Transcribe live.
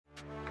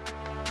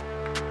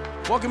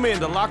Welcome in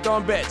to Locked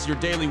On Bets, your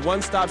daily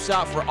one-stop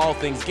shop for all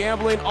things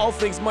gambling, all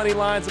things money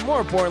lines, and more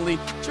importantly,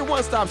 it's your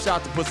one-stop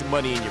shop to put some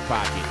money in your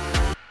pocket.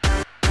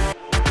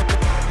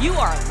 You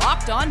are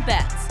Locked On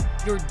Bets,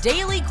 your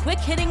daily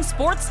quick-hitting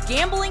sports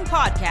gambling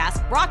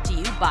podcast brought to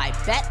you by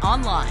Bet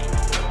Online.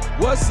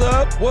 What's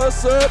up?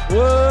 What's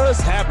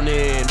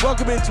happening?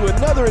 Welcome into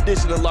another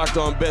edition of Locked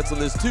On Bets on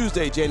this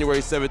Tuesday, January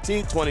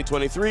 17th,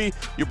 2023.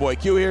 Your boy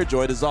Q here,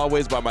 joined as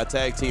always by my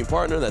tag team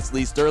partner, that's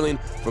Lee Sterling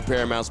from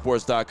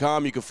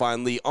ParamountSports.com. You can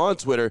find Lee on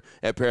Twitter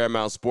at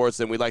Paramount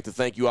Sports, and we'd like to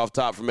thank you off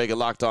top for making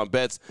Locked On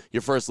Bets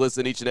your first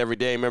listen each and every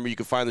day. Remember, you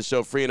can find the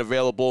show free and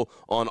available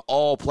on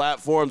all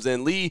platforms.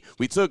 And Lee,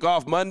 we took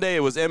off Monday.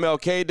 It was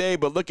MLK Day,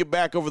 but looking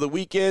back over the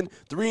weekend,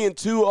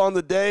 3-2 on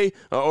the day.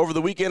 Over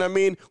the weekend,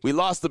 we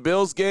lost the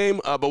Bills game.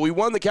 But we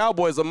won the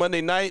Cowboys on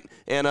Monday night,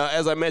 and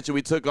as I mentioned,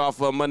 we took off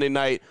Monday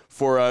night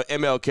for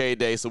MLK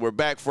Day, so we're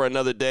back for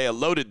another day, a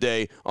loaded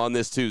day on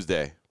this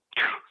Tuesday.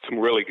 Some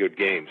really good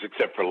games,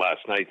 except for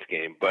last night's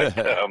game. But,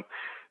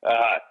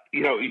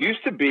 it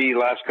used to be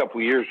last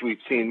couple of years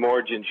we've seen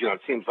margins,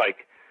 it seems like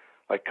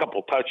a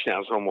couple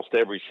touchdowns almost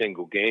every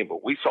single game,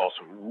 but we saw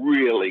some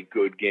really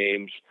good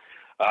games.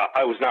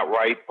 I was not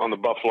right on the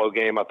Buffalo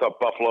game. I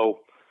thought Buffalo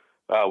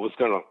was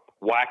going to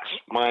wax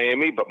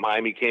Miami, but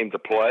Miami came to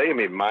play.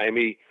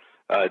 Miami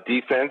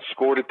defense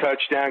scored a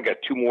touchdown, got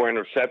two more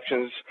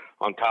interceptions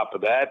on top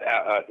of that,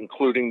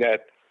 including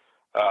that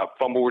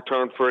fumble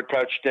return for a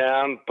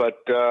touchdown. But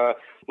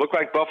looked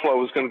like Buffalo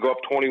was going to go up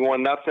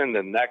 21-0,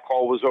 and that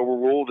call was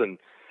overruled, and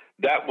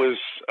that was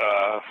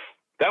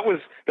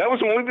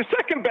only the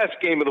second best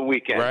game of the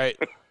weekend.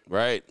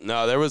 Right.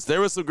 No, there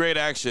was some great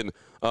action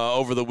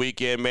over the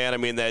weekend,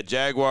 man. That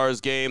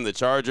Jaguars game, the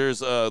Chargers,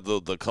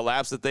 the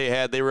collapse that they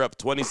had, they were up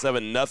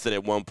 27-0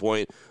 at one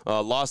point.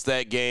 Lost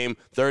that game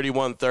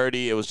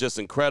 31-30. It was just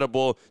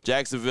incredible.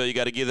 Jacksonville, you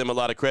got to give them a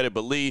lot of credit.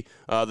 But Lee,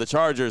 the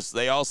Chargers,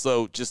 they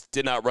also just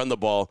did not run the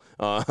ball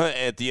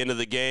at the end of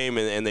the game,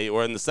 and they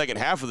were in the second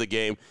half of the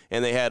game,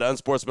 and they had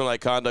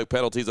unsportsmanlike conduct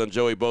penalties on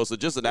Joey Bosa.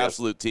 Just an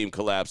absolute team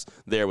collapse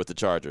there with the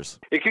Chargers.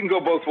 It can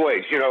go both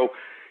ways.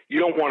 You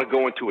don't want to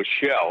go into a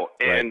shell,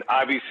 and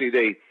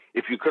obviously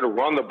if you could have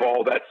run the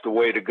ball, that's the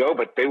way to go,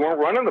 but they weren't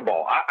running the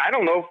ball. I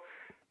don't know.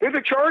 They're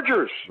the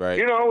Chargers. Right.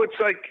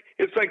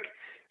 It's like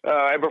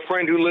I have a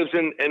friend who lives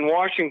in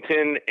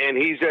Washington, and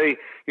he's a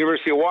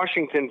University of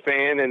Washington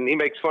fan, and he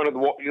makes fun of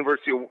the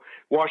University of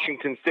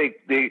Washington State.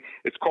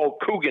 It's called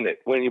Coogan it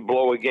when you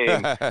blow a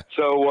game.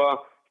 So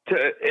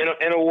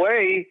in a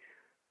way,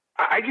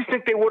 I just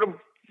think they would have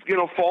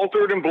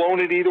faltered and blown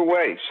it either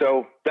way.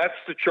 So that's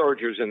the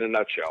Chargers in a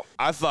nutshell.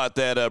 I thought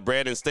that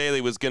Brandon Staley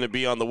was going to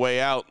be on the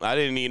way out. I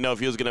didn't even know if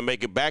he was going to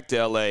make it back to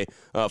L.A.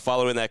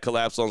 Following that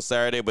collapse on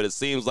Saturday, but it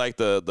seems like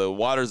the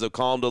waters have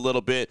calmed a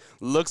little bit.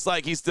 Looks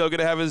like he's still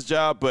going to have his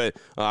job, but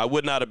I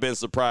would not have been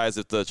surprised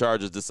if the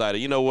Chargers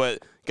decided, you know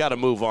what, got to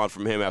move on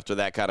from him after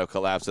that kind of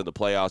collapse in the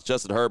playoffs.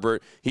 Justin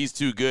Herbert, he's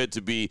too good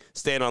to be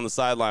standing on the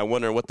sideline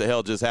wondering what the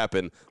hell just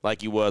happened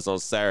like he was on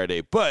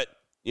Saturday. But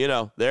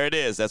there it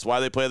is. That's why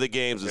they play the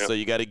games. And so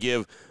you got to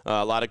give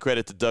a lot of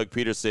credit to Doug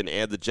Peterson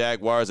and the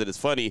Jaguars. And it's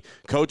funny,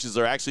 coaches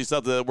are actually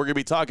something that we're going to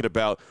be talking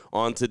about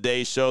on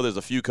today's show. There's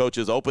a few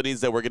coaches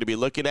openings that we're going to be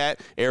looking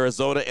at.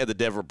 Arizona and the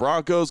Denver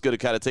Broncos going to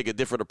kind of take a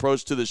different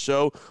approach to the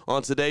show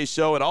on today's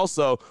show. And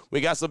also, we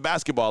got some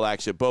basketball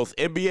action, both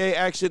NBA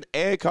action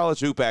and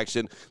college hoop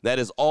action. That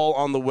is all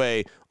on the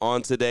way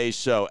on today's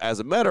show. As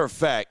a matter of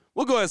fact,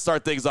 we'll go ahead and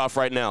start things off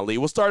right now, Lee.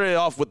 We'll start it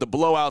off with the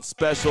blowout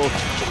special.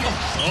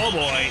 Oh,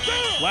 boy.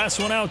 Last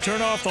one out,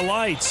 turn off the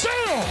lights.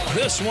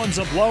 This one's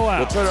a blowout.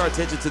 We'll turn our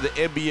attention to the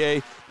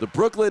NBA. The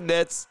Brooklyn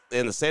Nets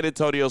and the San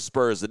Antonio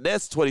Spurs. The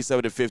Nets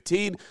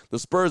 27-15. The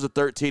Spurs are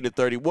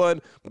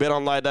 13-31.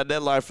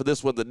 BetOnline.net line for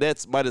this one. The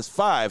Nets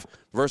 -5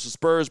 versus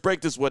Spurs.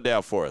 Break this one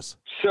down for us.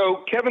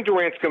 So Kevin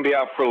Durant's going to be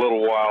out for a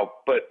little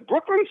while, but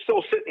Brooklyn's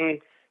still sitting in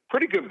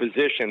pretty good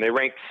position. They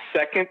rank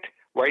second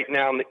right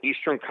now in the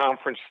Eastern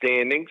Conference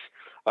standings,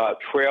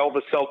 trail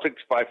the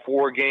Celtics by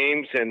 4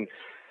 games, and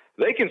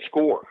they can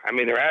score.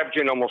 They're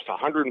averaging almost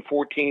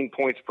 114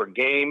 points per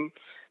game.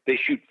 They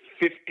shoot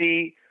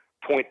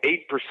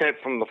 50.8%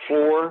 from the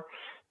floor.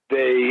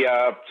 They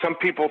some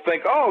people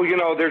think,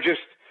 they're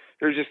just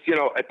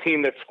a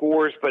team that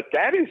scores, but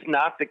that is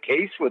not the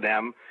case with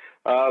them.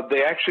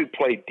 They actually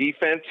play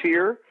defense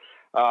here.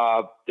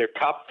 They're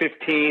top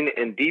 15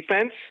 in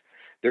defense.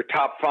 They're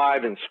top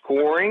 5 in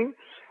scoring.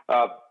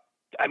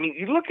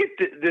 You look at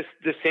this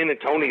San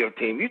Antonio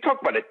team. You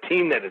talk about a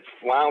team that is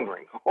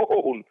floundering.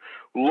 Oh,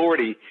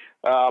 Lordy.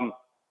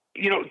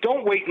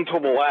 Don't wait until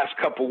the last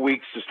couple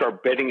weeks to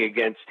start betting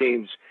against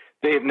teams.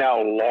 They have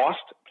now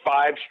lost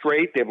 5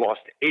 straight. They've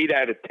lost 8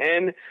 out of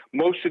 10.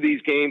 Most of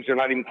these games are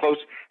not even close.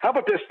 How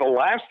about this? The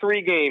last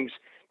 3 games,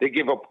 they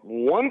give up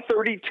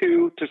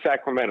 132 to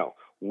Sacramento,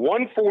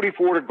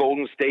 144 to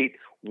Golden State,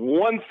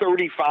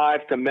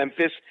 135 to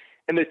Memphis.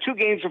 And the 2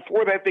 games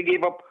before that, they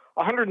gave up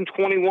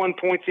 121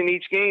 points in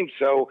each game.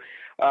 So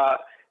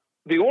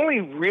the only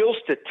real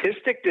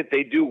statistic that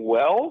they do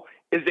well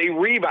is they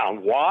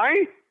rebound.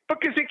 Why?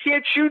 Because they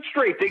can't shoot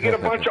straight. They get a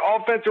bunch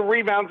of offensive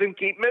rebounds and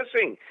keep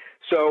missing.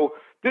 So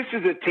this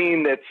is a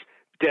team that's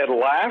dead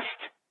last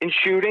in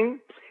shooting,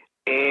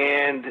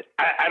 and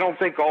I don't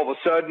think all of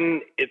a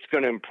sudden it's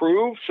going to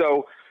improve.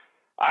 So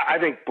I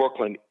think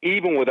Brooklyn,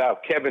 even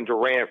without Kevin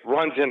Durant,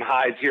 runs and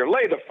hides here.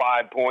 Lay the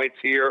 5 points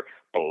here.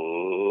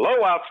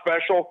 Blowout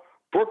special.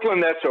 Brooklyn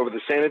Nets over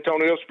the San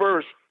Antonio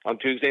Spurs on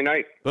Tuesday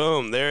night.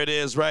 Boom, there it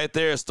is right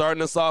there.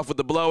 Starting us off with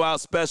the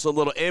blowout special,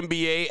 little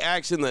NBA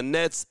action, the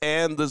Nets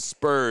and the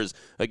Spurs.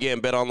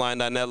 Again,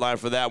 betonline.net line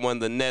for that one,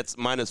 the Nets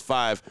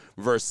 -5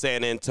 versus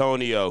San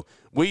Antonio.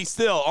 We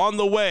still on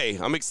the way.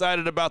 I'm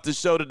excited about this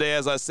show today.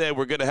 As I said,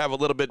 we're going to have a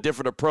little bit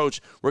different approach.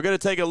 We're going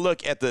to take a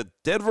look at the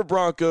Denver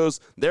Broncos,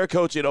 their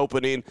coaching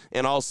opening,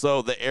 and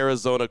also the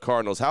Arizona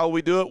Cardinals. How will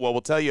we do it? Well,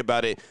 we'll tell you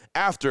about it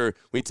after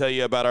we tell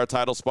you about our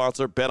title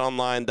sponsor,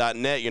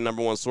 betonline.net, your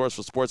number one source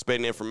for sports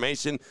betting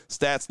information,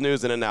 stats,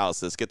 news, and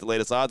analysis. Get the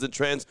latest odds and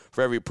trends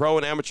for every pro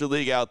and amateur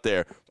league out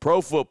there.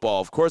 Pro football.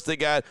 Of course, they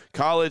got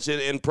college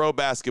and pro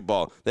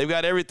basketball. They've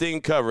got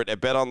everything covered at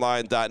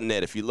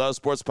betonline.net. If you love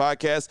sports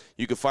podcasts,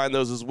 you can find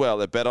those as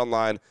well at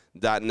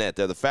betonline.net.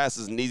 They're the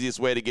fastest and easiest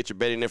way to get your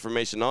betting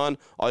information on.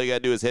 All you got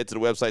to do is head to the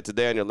website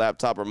today on your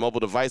laptop or mobile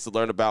device to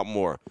learn about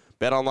more.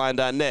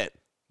 betonline.net.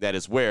 That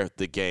is where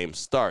the game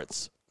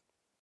starts.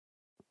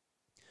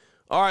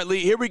 All right, Lee,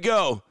 here we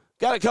go.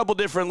 Got a couple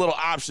different little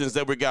options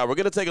that we got. We're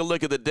going to take a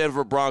look at the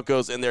Denver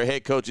Broncos and their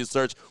head coaching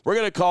search. We're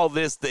going to call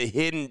this the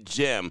hidden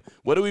gem.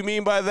 What do we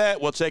mean by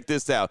that? Well, check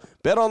this out.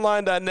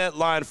 BetOnline.net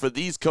line for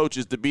these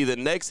coaches to be the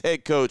next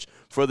head coach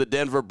for the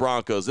Denver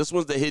Broncos. This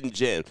one's the hidden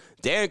gem.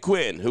 Dan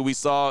Quinn, who we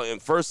saw in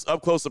first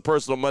up close and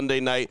personal Monday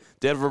night.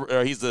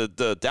 He's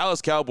the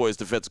Dallas Cowboys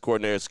defensive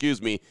coordinator,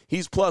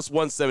 He's plus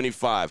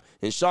 175.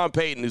 And Sean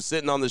Payton, who's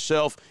sitting on the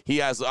shelf,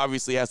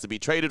 obviously has to be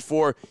traded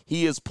for.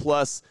 He is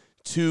plus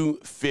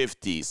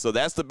 250. So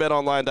that's the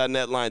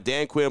betonline.net line.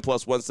 Dan Quinn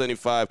plus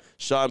 175,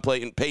 Sean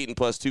Payton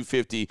plus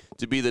 250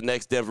 to be the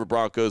next Denver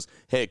Broncos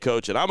head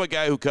coach. And I'm a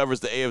guy who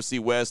covers the AFC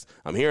West.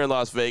 I'm here in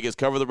Las Vegas,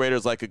 cover the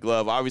Raiders like a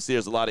glove. Obviously,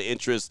 there's a lot of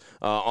interest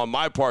on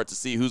my part to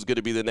see who's going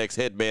to be the next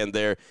head man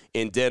there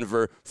in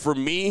Denver. For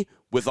me,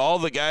 with all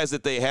the guys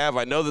that they have,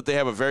 I know that they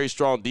have a very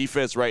strong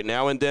defense right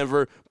now in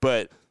Denver,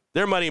 but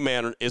their money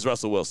man is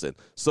Russell Wilson.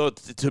 So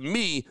to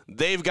me,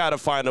 they've got to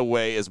find a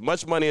way, as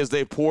much money as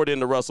they've poured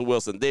into Russell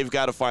Wilson, they've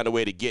got to find a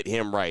way to get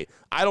him right.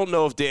 I don't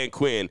know if Dan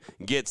Quinn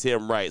gets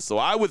him right. So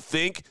I would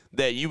think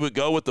that you would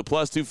go with the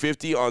plus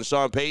 250 on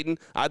Sean Payton.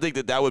 I think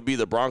that would be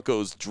the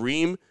Broncos'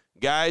 dream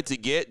guy to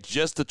get,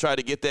 just to try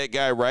to get that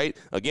guy right.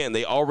 Again,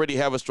 they already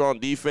have a strong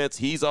defense.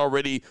 He's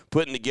already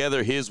putting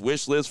together his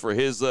wish list for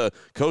his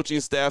coaching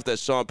staff.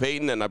 That's Sean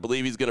Payton, and I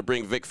believe he's going to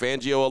bring Vic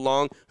Fangio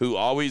along, who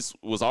always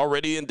was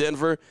already in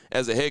Denver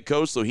as a head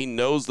coach, so he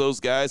knows those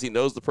guys. He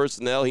knows the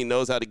personnel. He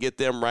knows how to get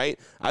them right.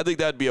 I think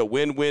that'd be a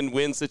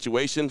win-win-win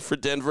situation for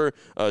Denver.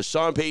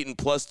 Sean Payton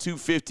plus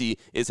 250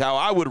 is how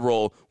I would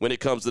roll when it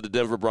comes to the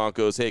Denver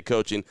Broncos head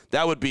coaching.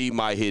 That would be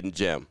my hidden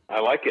gem.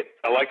 I like it.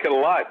 I like it a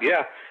lot,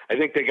 yeah. I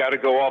think they got to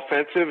go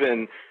offensive,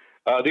 and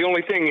the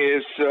only thing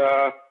is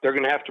they're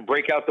going to have to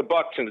break out the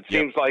Bucks, and it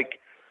seems like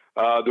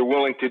they're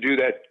willing to do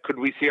that. Could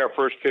we see our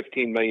first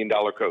 $15 million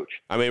coach?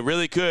 I mean,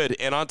 really could.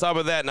 And on top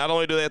of that, not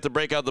only do they have to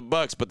break out the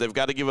Bucks, but they've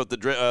got to give up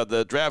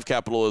the draft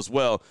capital as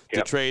well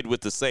to trade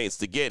with the Saints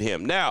to get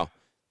him. Now,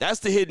 that's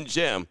the hidden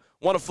gem.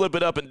 Want to flip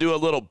it up and do a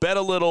little bet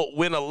a little,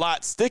 win a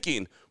lot,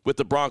 sticking with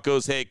the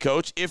Broncos head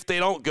coach if they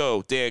don't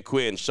go Dan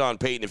Quinn, Sean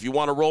Payton. If you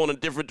want to roll in a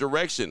different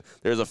direction,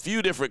 there's a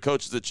few different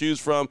coaches to choose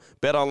from.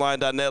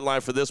 BetOnline.net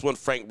line for this one,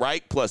 Frank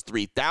Reich plus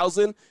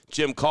 3,000,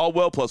 Jim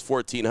Caldwell plus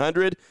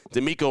 1,400,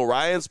 DeMeco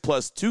Ryans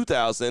plus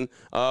 2,000.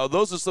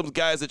 Those are some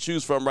guys to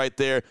choose from right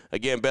there.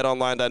 Again,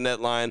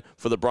 BetOnline.net line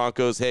for the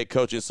Broncos head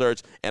coaching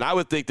search, and I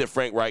would think that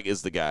Frank Reich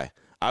is the guy.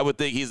 I would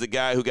think he's the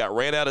guy who got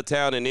ran out of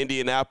town in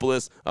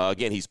Indianapolis.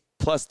 Again, he's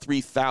plus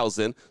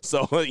 3,000.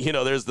 So,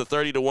 there's the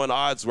 30-1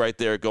 odds right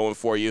there going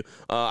for you.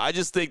 I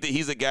just think that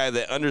he's a guy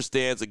that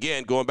understands,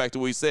 again, going back to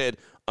what we said,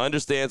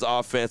 understands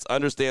offense,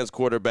 understands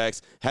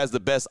quarterbacks, has the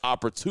best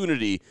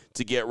opportunity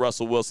to get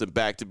Russell Wilson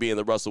back to being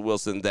the Russell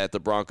Wilson that the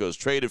Broncos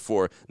traded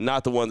for,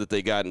 not the one that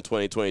they got in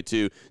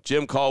 2022.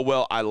 Jim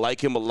Caldwell, I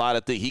like him a lot.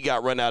 I think he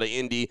got run out of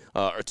Indy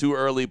too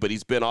early, but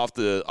he's been off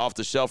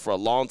the shelf for a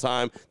long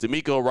time.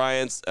 DeMeco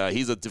Ryans,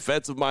 he's a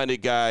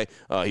defensive-minded guy.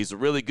 He's a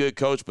really good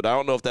coach, but I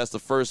don't know if that's the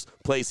first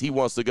place he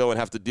wants to go and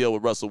have to deal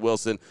with Russell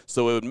Wilson.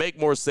 So it would make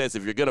more sense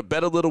if you're going to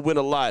bet a little, win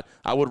a lot.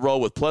 I would roll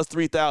with plus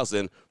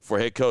 3,000 for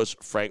head coach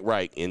Frank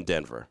Reich in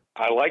Denver.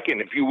 I like it.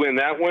 If you win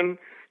that one,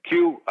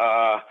 Q,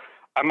 I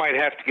might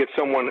have to get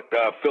someone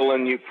fill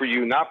in for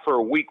you, not for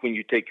a week when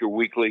you take your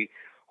weekly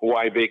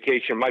Hawaii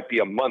vacation. Might be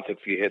a month if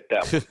you hit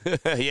that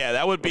one. Yeah,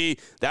 that would be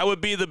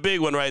the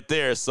big one right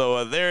there.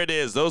 So there it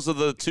is. Those are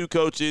the two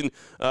coaching,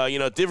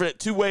 different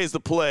two ways to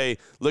play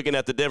looking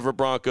at the Denver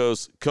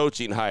Broncos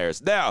coaching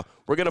hires. Now,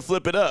 we're going to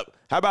flip it up.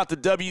 How about the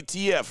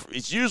WTF?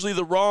 It's usually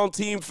the wrong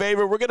team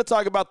favorite. We're going to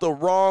talk about the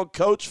wrong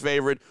coach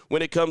favorite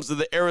when it comes to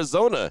the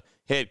Arizona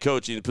head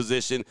coaching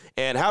position.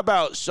 And how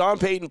about Sean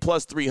Payton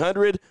plus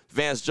 300,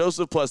 Vance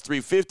Joseph plus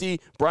 350,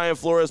 Brian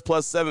Flores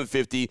plus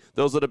 750.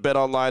 Those are the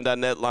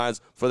betonline.net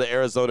lines for the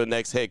Arizona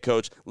next head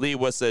coach. Lee,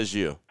 what says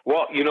you?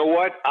 Well, you know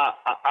what?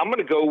 I'm going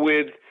to go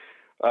with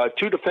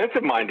two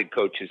defensive-minded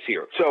coaches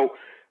here. So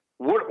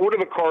what are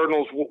the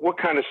Cardinals? What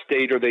kind of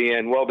state are they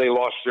in? Well, they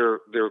lost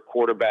their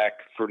quarterback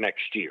for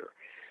next year.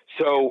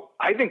 So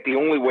I think the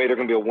only way they're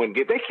going to be able to win,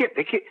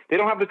 they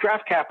don't have the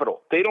draft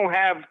capital. They don't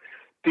have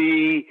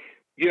the,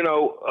 they're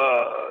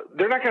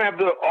not going to have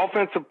the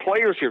offensive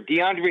players here.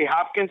 DeAndre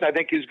Hopkins, I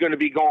think, is going to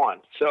be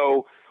gone.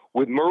 So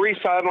with Murray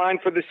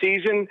sidelined for the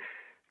season,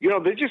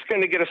 they're just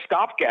going to get a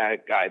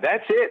stopgap guy.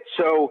 That's it.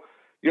 So,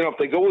 if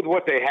they go with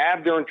what they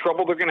have, they're in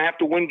trouble. They're going to have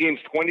to win games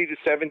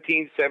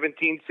 20-17,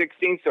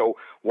 17-16. So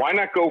why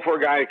not go for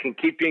a guy that can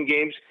keep you in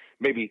games?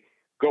 Maybe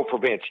go for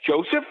Vance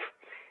Joseph,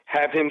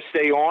 have him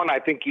stay on. I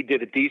think he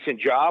did a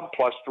decent job,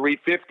 plus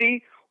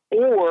 350.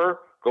 Or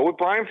go with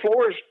Brian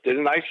Flores. Did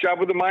a nice job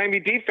with the Miami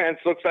defense.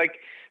 Looks like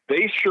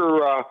they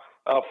sure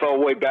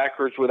fell way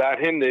backwards without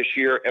him this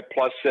year at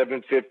plus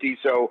 750.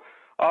 So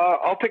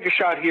I'll take a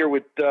shot here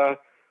with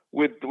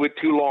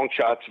two long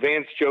shots,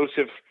 Vance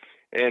Joseph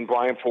and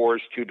Brian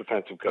Flores, two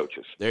defensive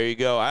coaches. There you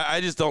go. I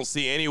just don't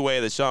see any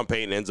way that Sean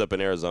Payton ends up in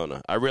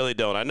Arizona. I really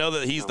don't. I know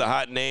that he's the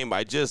hot name.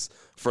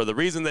 For the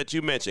reason that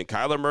you mentioned,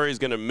 Kyler Murray's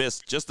going to miss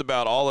just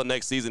about all of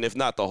next season, if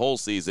not the whole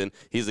season.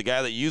 He's a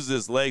guy that uses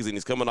his legs, and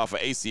he's coming off an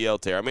ACL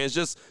tear. I mean, it's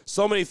just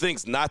so many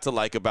things not to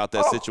like about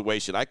that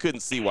situation. I couldn't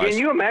see why. Can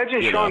you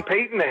imagine Sean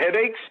Payton, the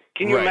headaches?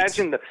 Can you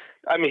imagine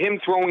him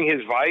throwing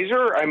his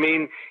visor? I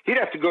mean, he'd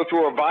have to go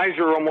through a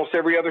visor almost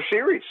every other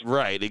series.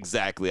 Right,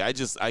 exactly. I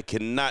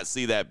cannot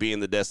see that being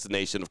the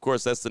destination. Of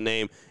course, that's the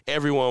name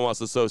everyone wants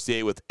to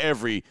associate with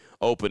every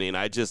opening.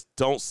 I just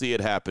don't see it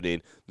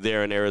happening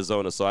there in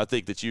Arizona. So I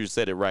think that you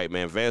said it right,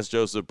 man. Vance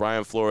Joseph,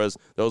 Brian Flores,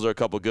 those are a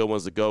couple good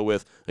ones to go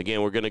with.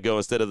 Again, we're going to go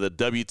instead of the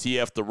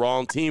WTF, the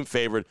wrong team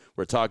favorite,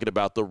 we're talking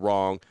about the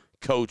wrong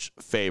coach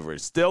favorite.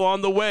 Still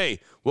on the way.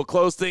 We'll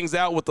close things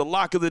out with the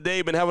lock of the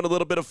day. Been having a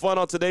little bit of fun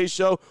on today's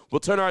show. We'll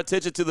turn our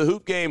attention to the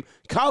hoop game,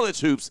 college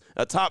hoops,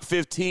 a top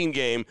 15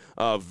 game.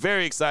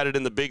 Very excited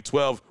in the Big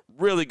 12.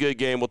 Really good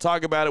game. We'll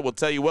talk about it. We'll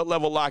tell you what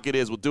level lock it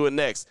is. We'll do it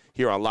next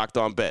here on Locked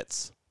On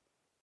Bets.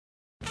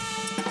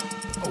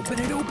 Open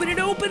it, open it,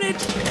 open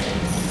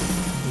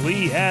it.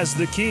 Lee has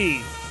the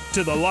key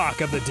to the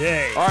lock of the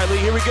day. All right, Lee,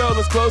 here we go.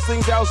 Let's close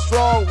things out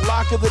strong.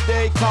 Lock of the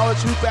day, college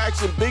hoop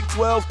action, Big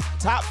 12,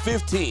 top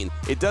 15.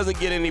 It doesn't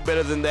get any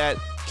better than that.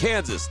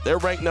 Kansas, they're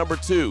ranked number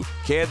 2.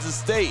 Kansas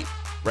State,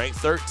 ranked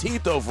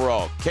 13th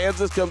overall.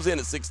 Kansas comes in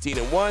at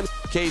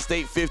 16-1.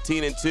 K-State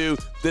 15-2.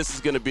 This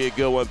is going to be a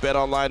good one.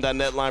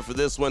 BetOnline.net line for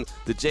this one.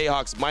 The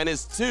Jayhawks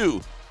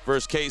 -2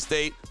 versus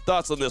K-State.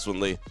 Thoughts on this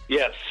one, Lee?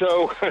 Yeah,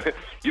 so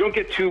you don't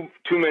get too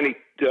many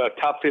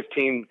top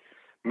 15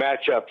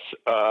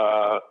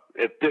 matchups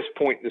at this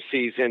point in the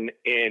season,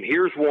 and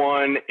here's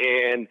one,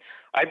 and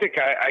I think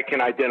I can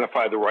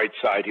identify the right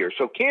side here.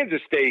 So Kansas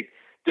State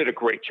did a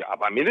great job.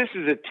 I mean, this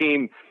is a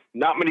team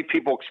not many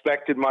people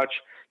expected much.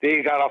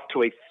 They got off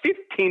to a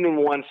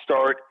 15-1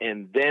 start,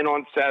 and then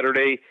on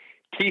Saturday,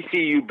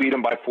 TCU beat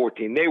them by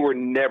 14. They were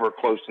never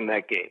close in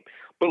that game.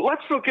 But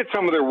let's look at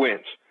some of their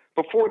wins.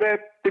 Before that,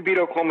 they beat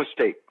Oklahoma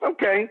State.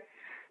 Okay.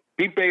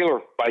 Beat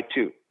Baylor by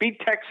 2. Beat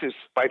Texas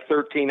by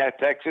 13 at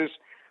Texas.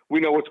 We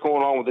know what's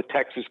going on with the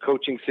Texas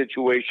coaching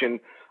situation.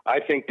 I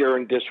think they're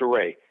in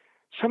disarray.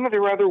 Some of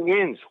their other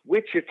wins,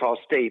 Wichita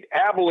State,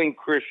 Abilene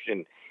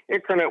Christian,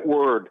 Incarnate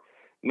Word,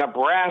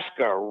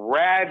 Nebraska,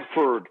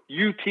 Radford,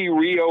 UT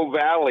Rio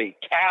Valley,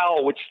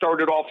 Cal, which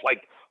started off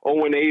like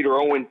 0-8 or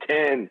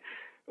 0-10,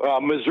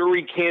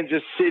 Missouri,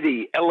 Kansas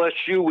City,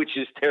 LSU, which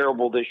is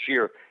terrible this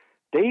year.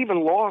 They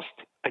even lost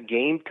a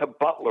game to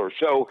Butler.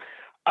 So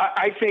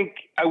I think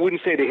I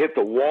wouldn't say they hit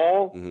the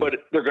wall, but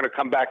they're going to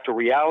come back to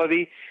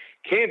reality.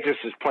 Kansas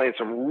is playing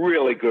some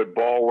really good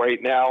ball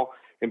right now.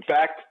 In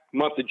fact,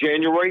 month of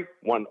January,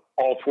 won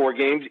all 4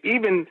 games.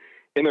 Even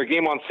in their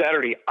game on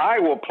Saturday,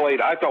 Iowa played,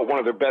 I thought, one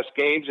of their best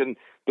games, and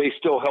they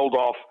still held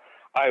off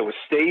Iowa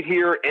State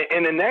here.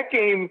 And in that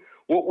game,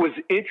 what was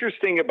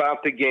interesting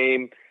about the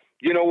game,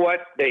 you know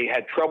what? They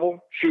had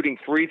trouble shooting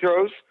free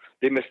throws.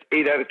 They missed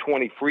 8 out of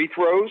 20 free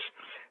throws.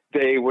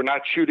 They were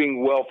not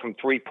shooting well from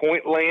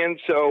three-point land.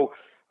 So,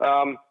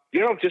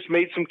 just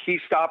made some key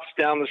stops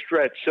down the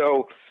stretch.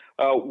 So,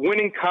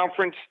 winning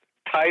conference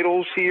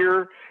titles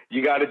here,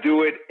 you got to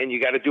do it, and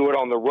you got to do it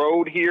on the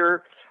road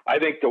here. I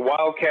think the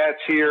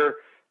Wildcats here,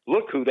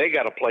 look who they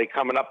got to play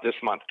coming up this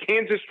month.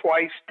 Kansas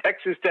twice,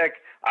 Texas Tech,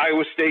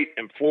 Iowa State,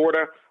 and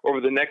Florida over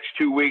the next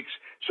 2 weeks.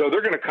 So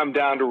they're going to come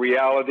down to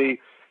reality.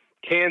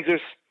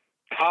 Kansas,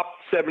 top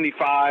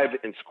 75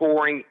 in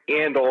scoring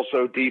and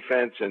also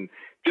defense, and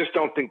just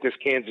don't think this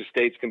Kansas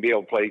State's going to be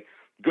able to play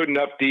good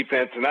enough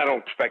defense, and I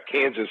don't expect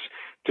Kansas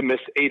to miss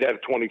 8 out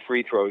of 20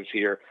 free throws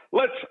here.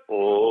 Let's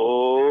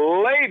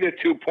lay the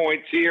 2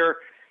 points here.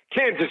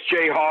 Kansas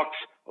Jayhawks,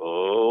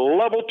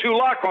 level 2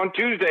 lock on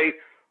Tuesday.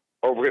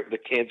 over at the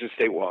Kansas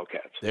State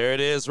Wildcats. There it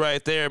is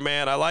right there,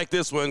 man. I like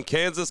this one.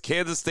 Kansas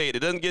State. It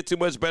doesn't get too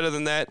much better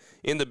than that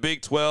in the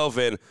Big 12,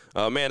 and,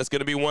 man, it's going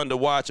to be one to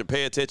watch and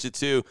pay attention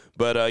to.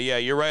 But, yeah,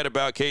 you're right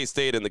about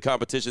K-State and the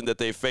competition that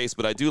they face,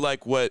 but I do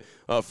like what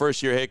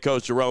first-year head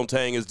coach Jerome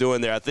Tang is doing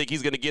there. I think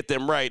he's going to get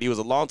them right. He was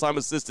a longtime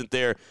assistant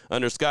there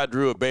under Scott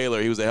Drew at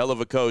Baylor. He was a hell of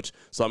a coach,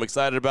 so I'm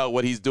excited about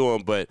what he's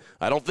doing, but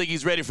I don't think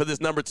he's ready for this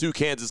number 2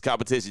 Kansas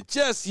competition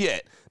just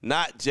yet.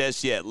 Not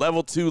just yet.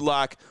 Level 2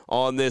 lock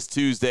on this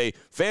Tuesday.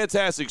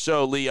 Fantastic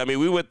show, Lee. I mean,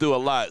 we went through a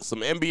lot. Some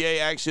NBA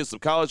action, some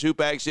college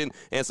hoop action,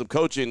 and some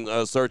coaching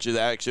searches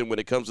action when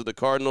it comes to the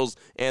Cardinals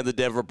and the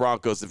Denver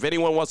Broncos. If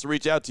anyone wants to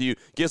reach out to you,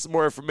 get some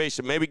more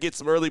information, maybe get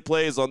some early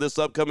plays on this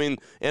upcoming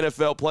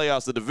NFL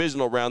playoffs, the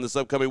divisional round this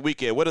upcoming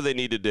weekend, what do they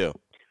need to do?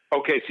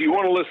 Okay, so you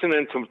want to listen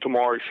in to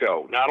tomorrow's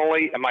show. Not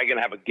only am I going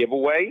to have a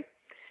giveaway,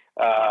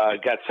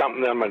 got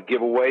something that I'm going to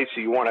give away,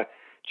 so you want to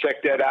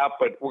check that out,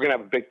 but we're going to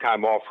have a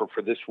big-time offer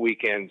for this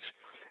weekend's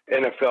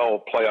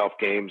NFL playoff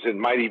games and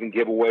might even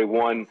give away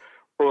one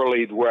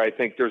early where I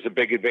think there's a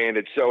big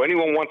advantage. So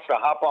anyone wants to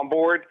hop on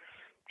board,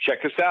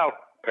 check us out,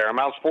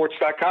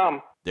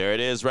 ParamountSports.com. There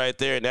it is right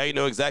there. Now you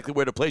know exactly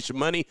where to place your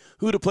money,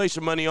 who to place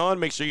your money on.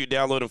 Make sure you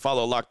download and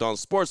follow Locked On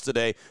Sports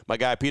today. My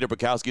guy Peter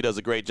Bukowski does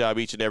a great job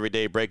each and every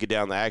day breaking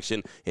down the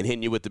action and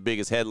hitting you with the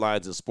biggest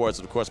headlines in sports.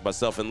 And, of course,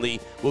 myself and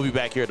Lee will be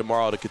back here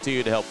tomorrow to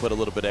continue to help put a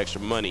little bit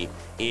extra money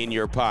in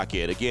your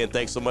pocket. Again,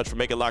 thanks so much for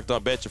making Locked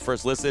On Bets your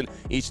first listen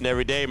each and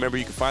every day. Remember,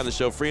 you can find the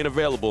show free and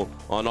available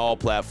on all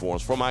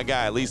platforms. For my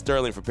guy, Lee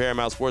Sterling from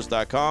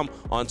ParamountSports.com,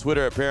 on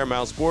Twitter at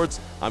Paramount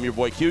Sports. I'm your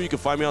boy Q. You can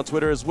find me on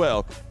Twitter as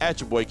well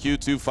at your boy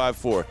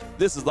Q254.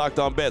 This is Locked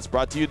On Bets,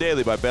 brought to you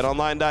daily by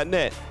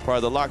BetOnline.net, part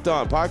of the Locked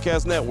On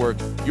Podcast Network,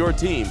 your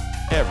team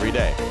every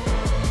day.